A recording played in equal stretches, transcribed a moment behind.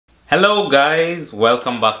Hello guys,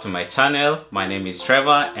 welcome back to my channel. My name is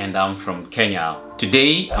Trevor and I'm from Kenya.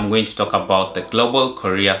 Today I'm going to talk about the Global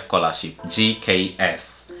Career Scholarship,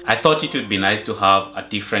 GKS. I thought it would be nice to have a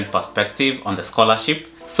different perspective on the scholarship,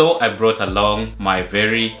 so I brought along my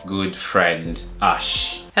very good friend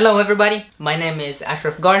Ash. Hello everybody, my name is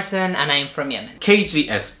Ashraf Garson and I am from Yemen.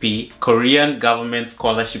 KGSP, Korean Government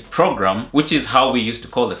Scholarship Program, which is how we used to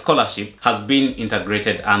call the scholarship, has been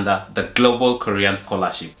integrated under the Global Korean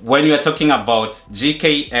Scholarship. When we are talking about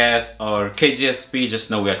GKS or KGSP, just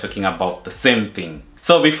know we are talking about the same thing.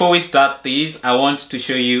 So before we start this, I want to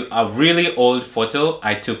show you a really old photo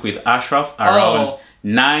I took with Ashraf around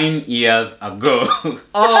 9 years ago.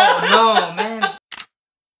 Oh no, man.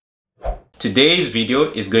 Today's video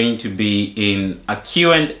is going to be in a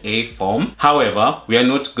Q&A form. However, we are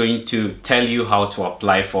not going to tell you how to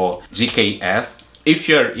apply for GKS. If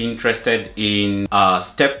you're interested in a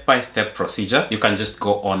step-by-step procedure, you can just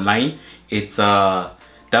go online. It's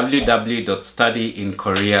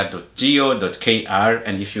www.studyinkorea.go.kr,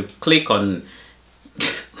 and if you click on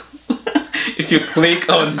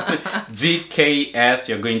GKS,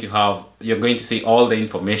 you're going to see all the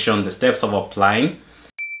information, the steps of applying.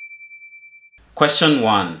 Question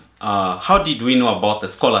 1. How did we know about the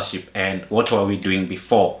scholarship and what were we doing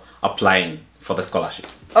before applying for the scholarship?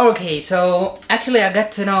 Okay, so actually I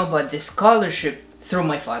got to know about this scholarship through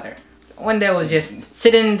my father. One day I was just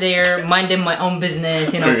sitting there minding my own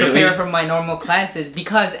business, Really? Preparing for my normal classes,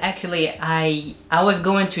 because actually I was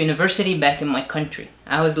going to university back in my country.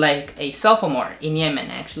 I was like a sophomore in Yemen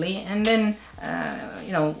actually, and then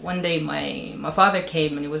one day my father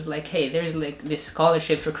came and he was like, hey, there's like this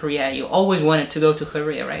scholarship for Korea. You always wanted to go to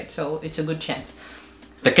Korea, right? So it's a good chance.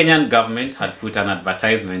 The Kenyan government had put an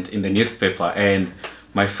advertisement in the newspaper and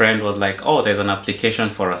my friend was like, oh, there's an application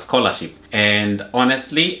for a scholarship. And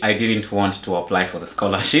honestly, I didn't want to apply for the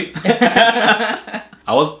scholarship. I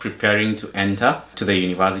was preparing to enter to the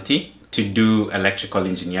university to do electrical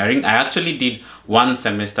engineering. I actually did 1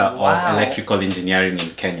 semester of electrical engineering in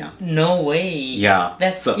Kenya. No way. Yeah.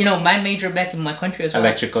 That's, my major back in my country as well.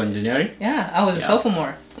 Electrical engineering? Yeah, I was a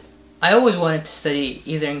sophomore. I always wanted to study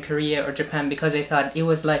either in Korea or Japan because I thought it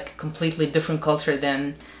was like a completely different culture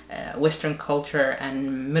than Western culture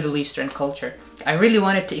and Middle Eastern culture. I really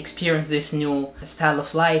wanted to experience this new style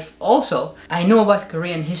of life. Also, I knew about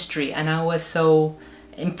Korean history and I was so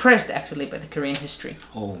impressed actually by the Korean history.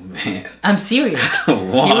 Oh man. I'm serious.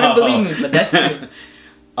 Wow. You wouldn't believe me, but that's true.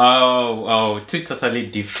 Two totally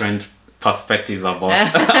different perspectives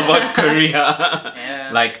about Korea. Yeah.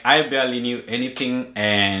 Like I barely knew anything,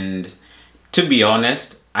 and to be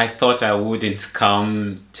honest, I thought I wouldn't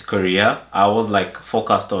come to Korea. I was like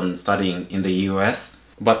focused on studying in the US,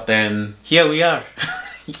 but then here we are.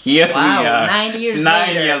 Here we are. 9 years later.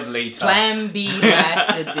 9 years later. Plan B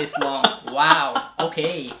lasted this long. Wow.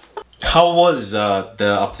 Okay. How was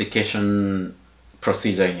the application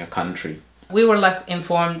procedure in your country? We were like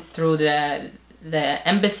informed through the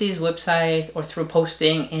embassy's website or through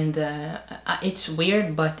posting in the it's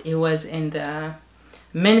weird, but it was in the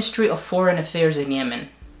Ministry of Foreign Affairs in Yemen.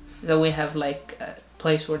 So we have like a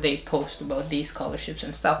place where they post about these scholarships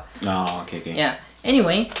and stuff. Oh, okay. Yeah.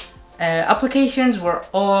 Anyway, applications were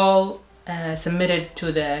all submitted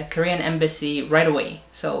to the Korean embassy right away.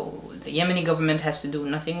 So the Yemeni government has to do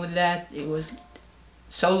nothing with that. It was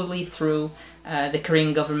solely through the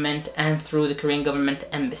Korean government and through the Korean government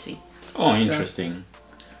embassy. Oh, interesting. So,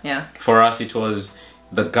 yeah. For us, it was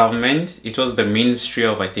the government. It was the Ministry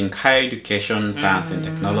of, I think, Higher Education, Science and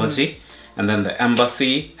Technology, and then the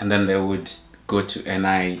embassy, and then they would go to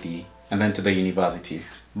NID, and then to the universities.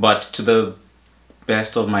 But to the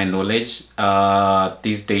best of my knowledge,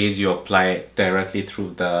 these days you apply directly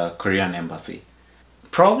through the Korean embassy.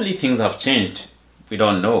 Probably things have changed. We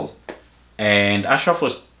don't know. And Ashraf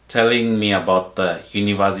was telling me about the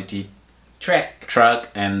university track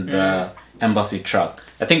and the embassy track.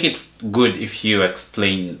 I think it's good if you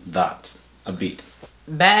explain that a bit.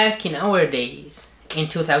 Back in our days, in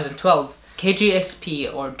 2012, KGSP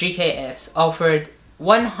or GKS offered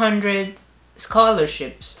 100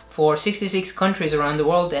 scholarships for 66 countries around the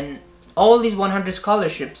world, and all these 100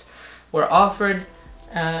 scholarships were offered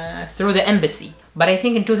through the embassy. But I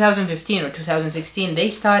think in 2015 or 2016 they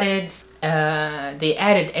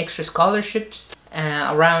added extra scholarships,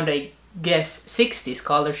 around I guess 60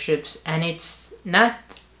 scholarships, and it's not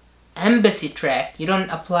embassy track. You don't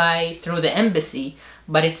apply through the embassy,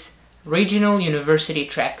 but it's regional university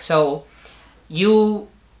track. So you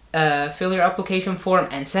fill your application form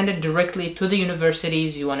and send it directly to the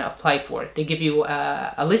universities you want to apply for. They give you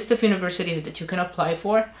a list of universities that you can apply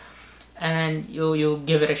for, and you'll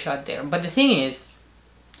give it a shot there. But the thing is,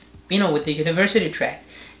 with the university track,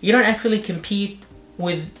 you don't actually compete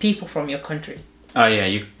with people from your country. Oh yeah,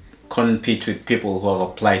 you compete with people who have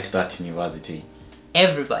applied to that university.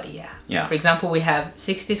 Everybody, yeah. Yeah. For example, we have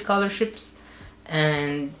 60 scholarships,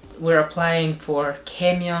 and we're applying for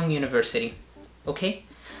Keimyung University. Okay,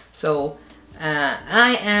 so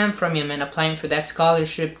I am from Yemen applying for that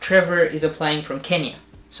scholarship. Trevor is applying from Kenya.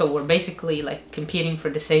 So we're basically like competing for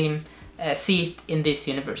the same seat in this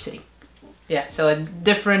university. Yeah, so a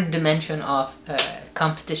different dimension of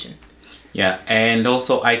competition. Yeah, and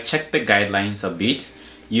also I checked the guidelines a bit.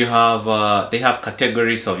 You have they have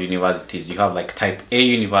categories of universities. You have like type A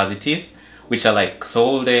universities, which are like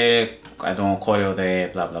Seoul, I don't know, Korea,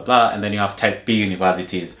 blah blah blah, and then you have type B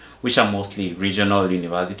universities, which are mostly regional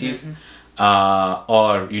universities,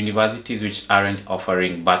 or universities which aren't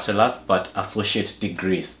offering bachelor's but associate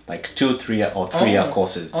degrees, like 2, 3 or 3-year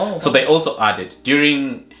courses. So they also added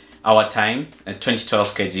during our time at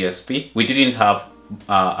 2012 KGSP, we didn't have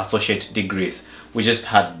associate degrees. We just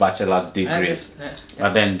had bachelor's degrees.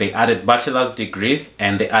 But then they added bachelor's degrees,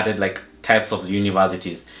 and they added like types of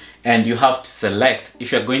universities. And you have to select,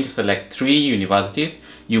 if you're going to select 3 universities,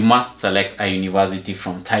 you must select a university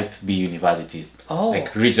from type B universities.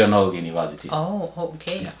 Like regional universities.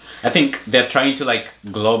 Okay. Yeah. I think they're trying to like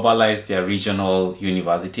globalize their regional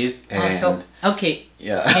universities. And okay.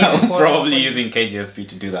 Yeah, probably using KGSP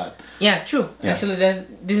to do that. Yeah, true. Yeah. Actually,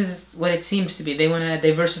 this is what it seems to be. They want to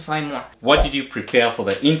diversify more. What did you prepare for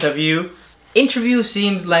the interview? Interview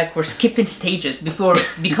seems like we're skipping stages before.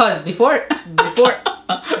 Right.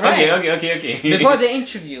 Okay. Before the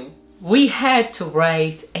interview, we had to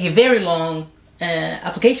write a very long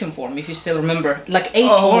application form, if you still remember, like 8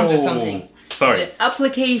 forms or something. Sorry. The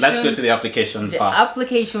application. Let's go to the application first. The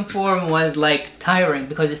application form was like tiring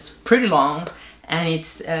because it's pretty long, and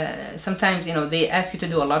it's sometimes they ask you to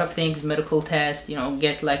do a lot of things, medical tests,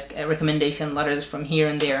 get like a recommendation letters from here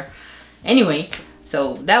and there. Anyway,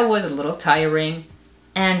 so that was a little tiring.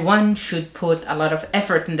 And one should put a lot of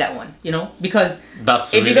effort in that one, because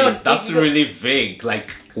that's really vague.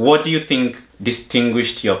 Like, what do you think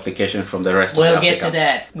distinguished your application from the rest of the applicants? We'll get to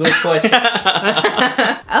that. Good question.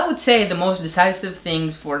 I would say the most decisive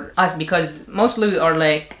things for us, because mostly we are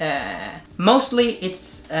like, mostly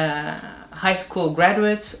it's high school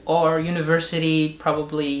graduates or university,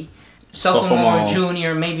 probably sophomore,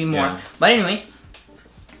 junior, maybe more. Yeah. But anyway,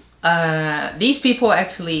 these people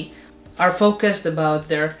actually are focused about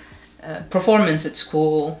their performance at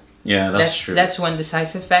school. Yeah, that's true. That's one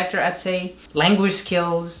decisive factor, I'd say. Language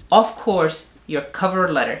skills. Of course, your cover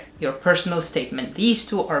letter, your personal statement. These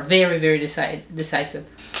two are very, very decisive.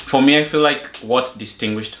 For me, I feel like what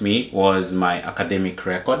distinguished me was my academic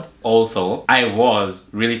record. Also, I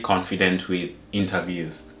was really confident with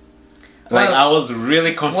interviews. I was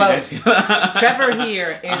really confident. Trevor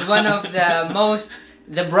here is one of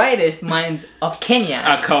the brightest minds of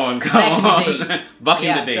Kenya. Come on. Back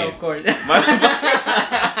in the days. So of course.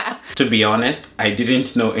 To be honest, I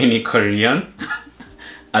didn't know any Korean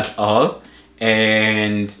at all.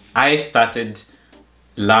 And I started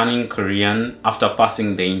learning Korean after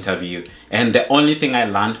passing the interview. And the only thing I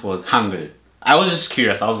learned was Hangul. I was just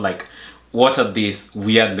curious. I was like, what are these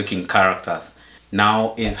weird looking characters?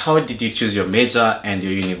 Now is, how did you choose your major and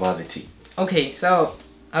your university? Okay, so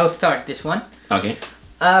I'll start this one. Okay.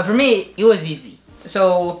 For me, it was easy.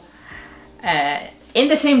 So, in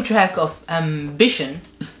the same track of ambition,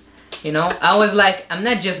 I was like, I'm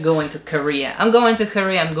not just going to Korea. I'm going to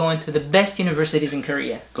Korea. I'm going to the best universities in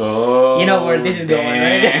Korea. Oh, you know where this is going,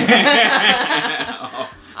 right?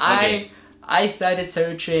 Okay. I started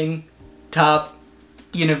searching top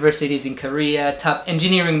universities in Korea, top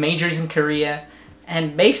engineering majors in Korea,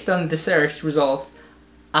 and based on the search results,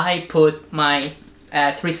 I put my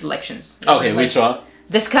 3 selections. Okay, which one?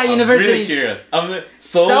 The Sky University. Really curious.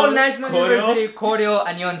 Seoul National University, Koryo,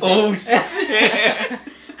 and Yonsei. Oh shit!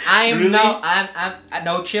 I'm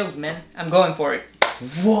no chills, man. I'm going for it.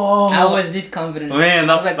 Whoa! I was this confident. Man,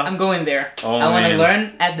 I'm going there. I want to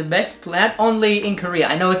learn at the best, not only in Korea.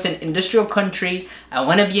 I know it's an industrial country. I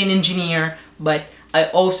want to be an engineer, but I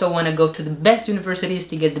also want to go to the best universities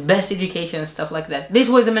to get the best education and stuff like that. This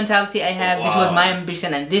was the mentality I have. Wow. This was my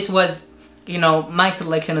ambition, and this was, my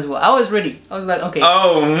selection as well. I was ready. I was like, okay,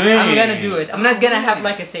 I'm gonna do it. I'm not gonna have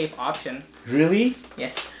like a safe option. Really?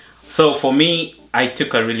 Yes. So for me, I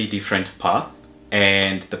took a really different path,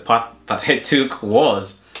 and the path that I took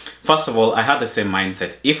was, first of all, I had the same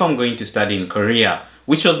mindset. If I'm going to study in Korea,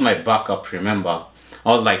 which was my backup, remember, I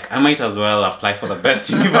was like, I might as well apply for the best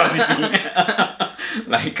university.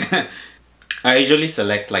 Like, I usually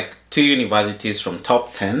select like 2 universities from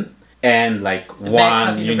top 10 and like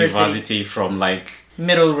one university from like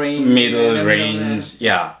middle range. Middle range,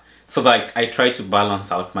 yeah. So like I try to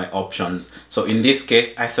balance out my options. So in this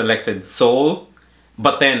case, I selected Seoul,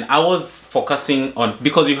 but then I was focusing on,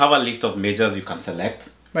 because you have a list of majors you can select.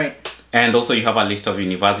 Right. And also you have a list of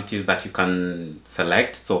universities that you can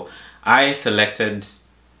select. So I selected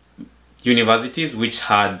universities which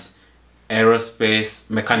had aerospace,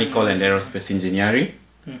 mechanical and aerospace engineering.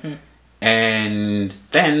 And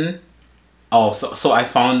then, so I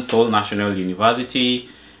found Seoul National University,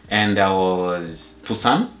 and there was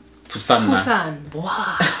Busan.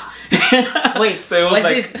 Wow. Wait, So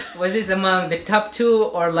it was this among the top 2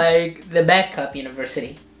 or like the backup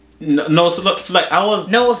university? No, so like I was.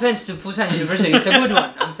 No offense to Busan University, it's a good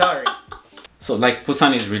one. I'm sorry. So like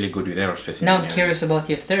Busan is really good with aerospace Now engineering. I'm curious about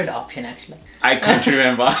your third option actually. I can't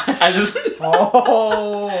remember. I just.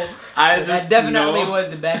 That definitely was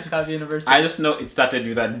the backup university. I just know it started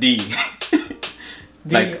with a D.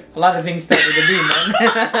 D, like a lot of things start with a D,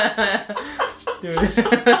 man. Dude.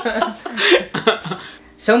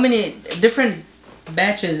 So many different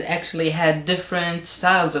batches actually had different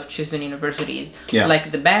styles of choosing universities. Yeah.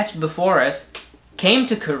 Like the batch before us came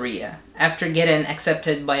to Korea after getting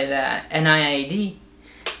accepted by the NIID,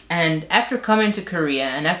 and after coming to Korea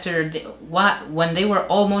and after when they were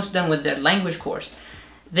almost done with their language course,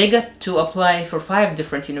 they got to apply for 5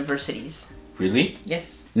 different universities. Really?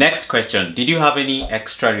 Yes. Next question. Did you have any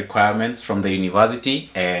extra requirements from the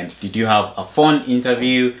university, and did you have a phone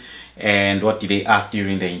interview, and what did they ask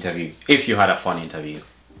during the interview, if you had a phone interview?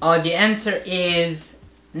 The answer is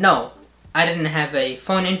no. I didn't have a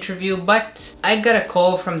phone interview, but I got a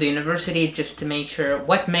call from the university just to make sure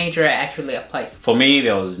what major I actually applied for. For me,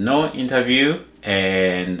 there was no interview,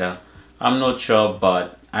 and I'm not sure,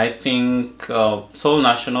 but I think Seoul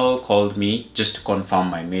National called me just to confirm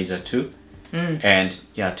my major too. And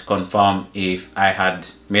yeah, to confirm if I had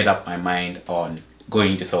made up my mind on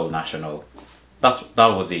going to Seoul National. That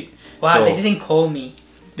was it. Wow, so, they didn't call me.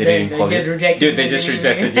 They didn't call just you. Rejected Dude, they me. just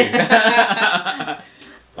rejected you.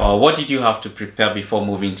 What did you have to prepare before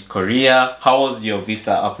moving to Korea? How was your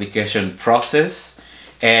visa application process?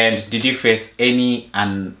 And did you face any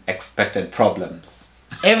unexpected problems?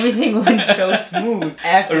 Everything went so smooth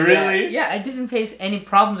after Really? that. Yeah, I didn't face any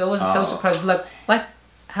problems. I wasn't so surprised. Like, what?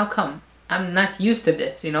 How come? I'm not used to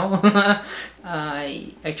this, you know?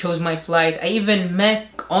 I chose my flight. I even met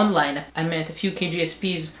online. I met a few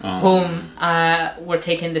KGSPs whom were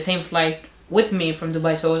taking the same flight with me from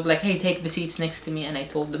Dubai. So I was like, hey, take the seats next to me. And I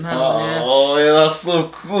told them how. Oh, yeah, that's so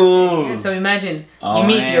cool. Yeah, so imagine you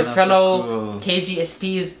meet your that's fellow so cool.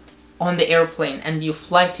 KGSPs on the airplane and you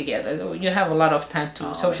fly together. So you have a lot of time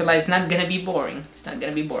to socialize. It's not going to be boring. It's not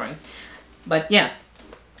going to be boring. But yeah.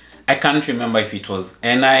 I can't remember if it was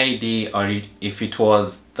NID or if it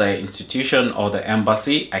was the institution or the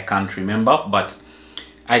embassy. I can't remember, but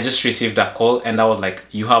I just received a call and I was like,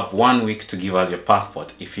 you have 1 week to give us your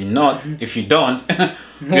passport. If you don't,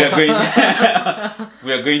 we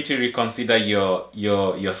are going to reconsider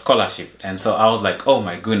your scholarship. And so I was like, oh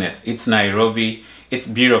my goodness, it's Nairobi, it's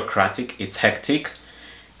bureaucratic, it's hectic.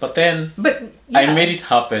 But then I made it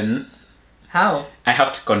happen. How? I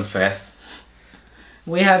have to confess.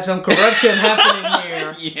 We have some corruption happening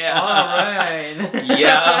here. Yeah. All right.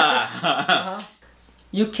 Yeah.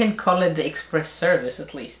 You can call it the express service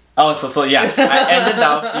at least. Oh, so yeah, I ended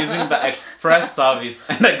up using the express service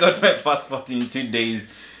and I got my passport in 2 days.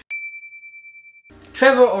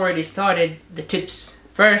 Trevor already started the tips.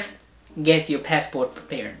 First, get your passport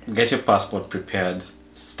prepared. Get your passport prepared.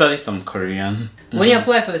 Study some Korean. When you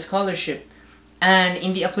apply for the scholarship, and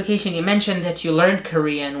in the application you mentioned that you learned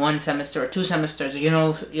Korean 1 semester or 2 semesters, you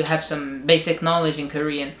know, you have some basic knowledge in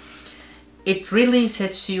Korean. It really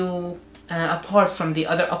sets you apart from the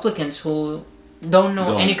other applicants who don't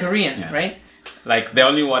know any Korean, right? Like the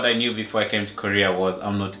only word I knew before I came to Korea was,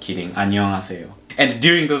 I'm not kidding, 안녕하세요. And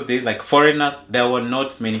during those days, like foreigners, there were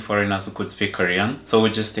not many foreigners who could speak Korean. So we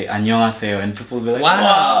just say 안녕하세요 and people would be like,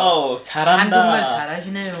 wow, 잘한다. 한국말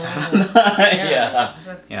잘하시네요. Yeah.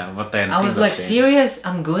 Yeah, but then I was like, serious?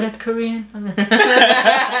 I'm good at Korean?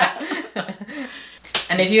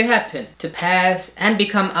 And if you happen to pass and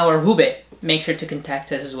become our hube, make sure to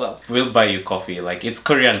contact us as well. We'll buy you coffee. Like, it's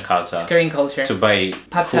Korean culture. It's Korean culture. To buy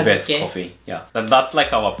Hube's coffee. Yeah. That's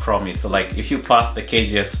like our promise. So like, if you pass the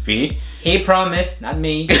KGSP... He promised, not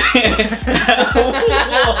me. Whoa,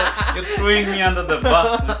 you're throwing me under the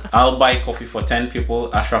bus. I'll buy coffee for 10 people.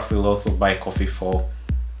 Ashraf will also buy coffee for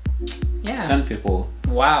 10 people.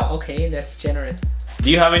 Wow, okay, that's generous. Do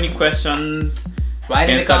you have any questions? Write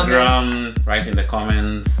in Instagram, the comments. write in the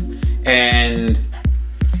comments. And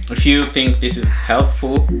if you think this is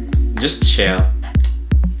helpful, just share.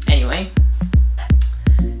 Anyway,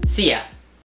 See ya!